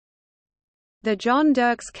The John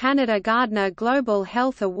Dirks Canada Gairdner Global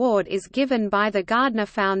Health Award is given by the Gairdner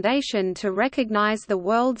Foundation to recognize the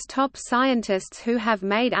world's top scientists who have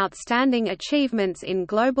made outstanding achievements in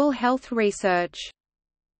global health research.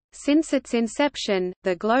 Since its inception,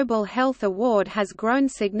 the Global Health Award has grown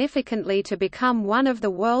significantly to become one of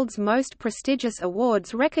the world's most prestigious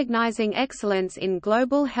awards recognizing excellence in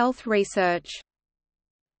global health research.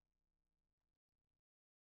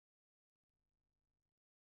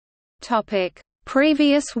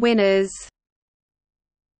 Previous winners: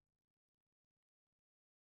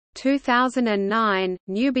 2009,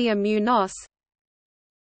 Nubia Munoz;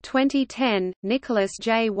 2010, Nicholas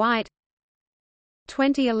J. White;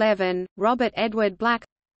 2011, Robert Edward Black;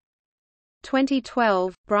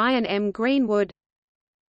 2012, Brian M. Greenwood;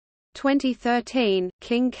 2013,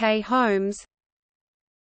 King K. Holmes;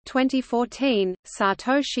 2014,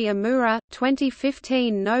 Satoshi Amura,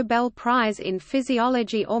 2015 Nobel Prize in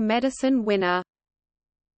Physiology or Medicine winner.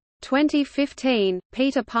 2015,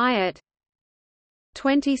 Peter Piot.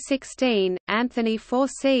 2016, Anthony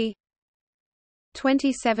Fauci.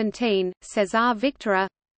 2017, Cesar Victoria.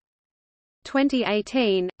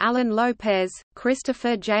 2018, Alan Lopez,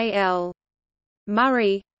 Christopher J. L.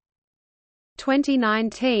 Murray.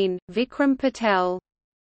 2019, Vikram Patel.